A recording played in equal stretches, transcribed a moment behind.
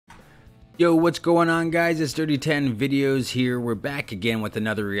Yo, what's going on, guys? It's Dirty 10 Videos here. We're back again with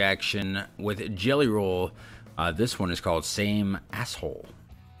another reaction with Jelly Roll. This one is called Same Asshole.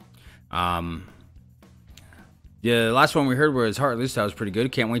 The last one we heard was Heartless. That was pretty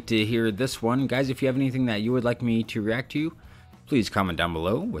good. Can't wait to hear this one. Guys, if you have anything that you would like me to react to, please comment down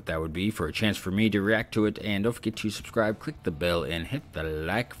below what that would be for a chance for me to react to it. And don't forget to subscribe, click the bell, and hit the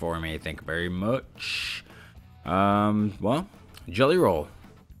like for me. Thank you very much. Well, Jelly Roll.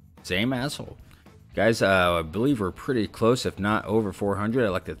 Same Asshole. Guys, I believe we're pretty close, if not over 400. I'd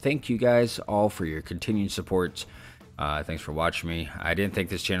like to thank you guys all for your continued support. Thanks for watching me. I didn't think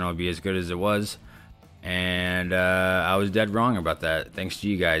this channel would be as good as it was, and I was dead wrong about that. Thanks to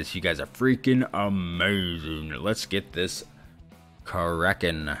you guys. You guys are freaking amazing. Let's get this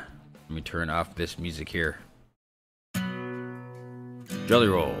cracking. Let me turn off this music here. Jelly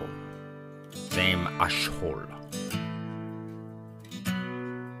Roll. Same Asshole.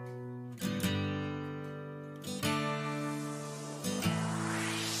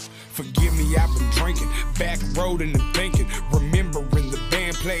 Forgive me, I've been drinking, back roading and thinking, remembering the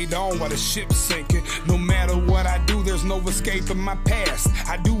band played on while the ship's sinking. No matter what I do, there's no escaping my past.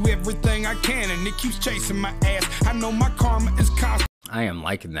 I do everything I can and it keeps chasing my ass. I know my karma is constant. I am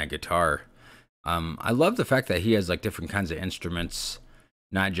liking that guitar. I love the fact that he has like different kinds of instruments,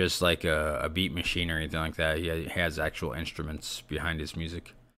 not just like a beat machine or anything like that. He has actual instruments behind his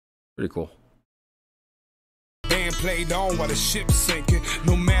music. Pretty cool. Band played on while the ship's sinking.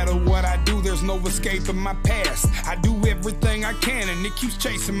 No matter what I do, there's no escaping my past. I do everything I can and it keeps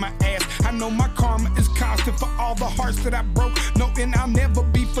chasing my ass. I know my karma is constant for all the hearts that I broke. Knowing I'll never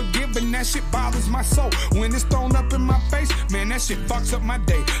be forgiven, that shit bothers my soul. When it's thrown up in my face, man, that shit fucks up my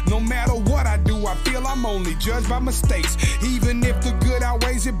day. No matter what I do, I feel I'm only judged by mistakes. Even if the good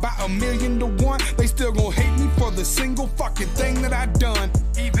outweighs it by 1,000,000 to 1, they still gon' hate me for the single fucking thing that I done.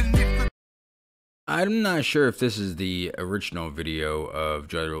 Even if I'm not sure if this is the original video of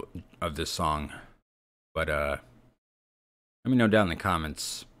this song, but let me know down in the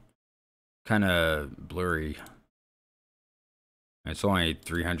comments. Kind of blurry. It's only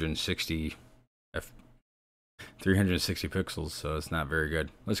 360 pixels, so it's not very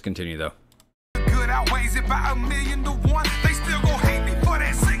good. Let's continue though. Good outweighs it by 1,000,000 to 1. They still gon' hate me for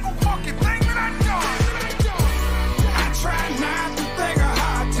that single fucking thing that I done. I try not to think of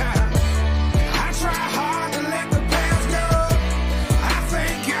hard times. Try hard to let the past go. I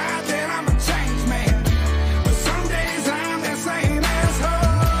thank God that I'm a changed man, but some days I'm that same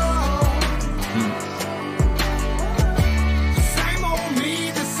asshole. Same old me,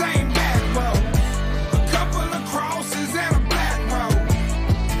 the same back road. A couple of crosses and a black road.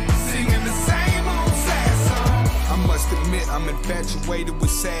 Singing the same old sad song. I must admit I'm infatuated with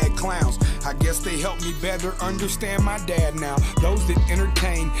sad clowns. I guess they help me better understand my dad now. Those that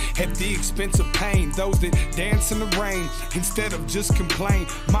entertain at the expense of pain. Those that dance in the rain instead of just complain.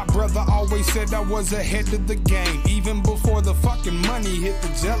 My brother always said I was ahead of the game. Even before the fucking money hit, the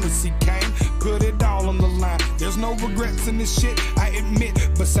jealousy came. Put it all on the line. There's no regrets in this shit, I admit.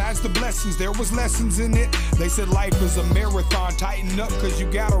 Besides the blessings, there was lessons in it. They said life is a marathon. Tighten up cause you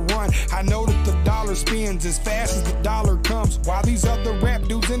gotta run. I know that the dollar spins as fast as the dollar comes. While these other rap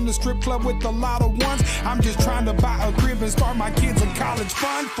dudes in the strip club with a lot of ones, I'm just trying to buy a crib and start my kids in college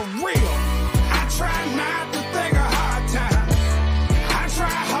fund for real. I try not to think of hard times. I try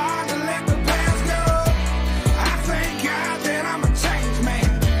hard to let the past go. I thank God that I'm a changed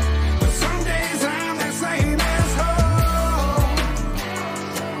man, but some days I'm that same asshole.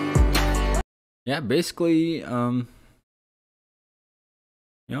 Yeah, basically, you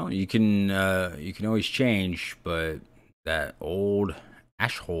know, you can always change, but that old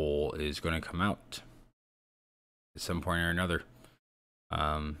asshole is going to come out at some point or another.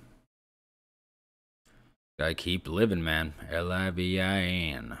 Gotta keep living, man.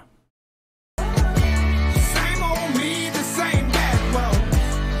 Livin. Same old me, the same back road.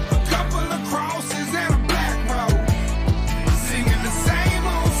 A couple of crosses and a black road. Singing the same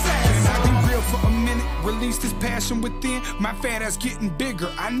old sad song. Can I be real for a minute? Release this passion within. My fat ass getting bigger.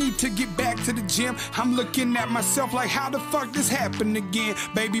 I need to get back to the gym. I'm looking at myself like, how the fuck this happened again?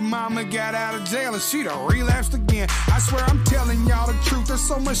 Baby mama got out of jail and she done relapsed again. I swear I'm telling y'all the truth. There's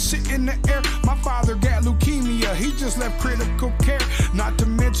so much shit in the air. My father got leukemia. He just left critical care. Not to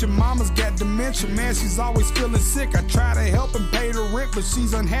mention mama's got dementia. Man, she's always feeling sick. I try to help and pay the rent, but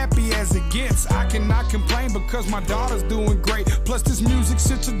she's unhappy as it gets. I cannot complain because my daughter's doing great. Plus this music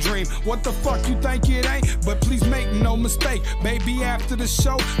shit's a dream. What the fuck you think it ain't? But please make no mistake, baby, after the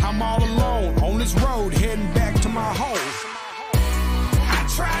show, I'm all alone on this road, heading back to my home. I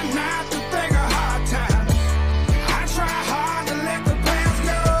try not to think of hard times. I try hard to let the past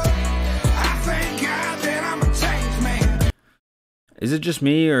go. Is it just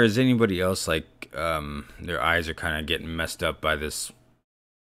me, or is anybody else like their eyes are kind of getting messed up by this?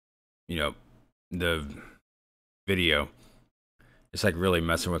 You know, the video. It's like really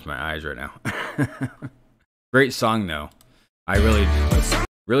messing with my eyes right now. Great song though. I really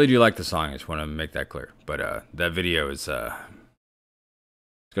do like the song. I just want to make that clear. But that video is it's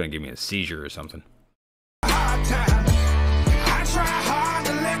gonna give me a seizure or something. I try hard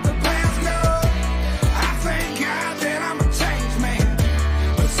to let the past go. I thank God that I'm a changed man,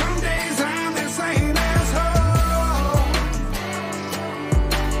 but some days I'm the same asshole.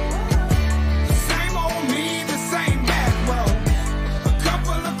 The same old me, the same back road. A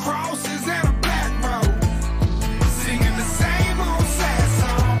couple of crosses and a black road. Singing the same old sad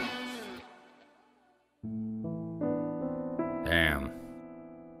song. Damn.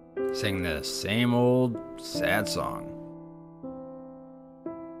 Sing the same old sad song.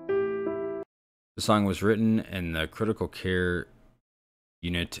 The song was written in the critical care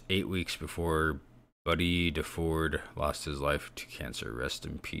unit 8 weeks before Buddy DeFord lost his life to cancer. Rest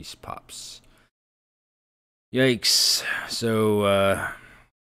in peace, Pops. Yikes. So,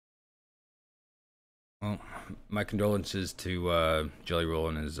 well, my condolences to Jelly Roll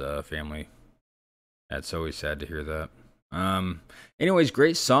and his family. That's always sad to hear that. Anyways,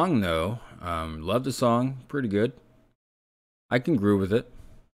 great song though. Love the song, pretty good. I can groove with it.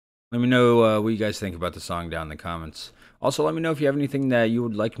 Let me know what you guys think about the song down in the comments. Also, let me know if you have anything that you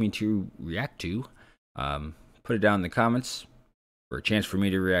would like me to react to. Put it down in the comments for a chance for me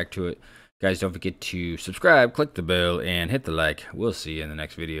to react to it. Guys, don't forget to subscribe, click the bell, and hit the like. We'll see you in the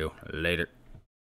next video. Later.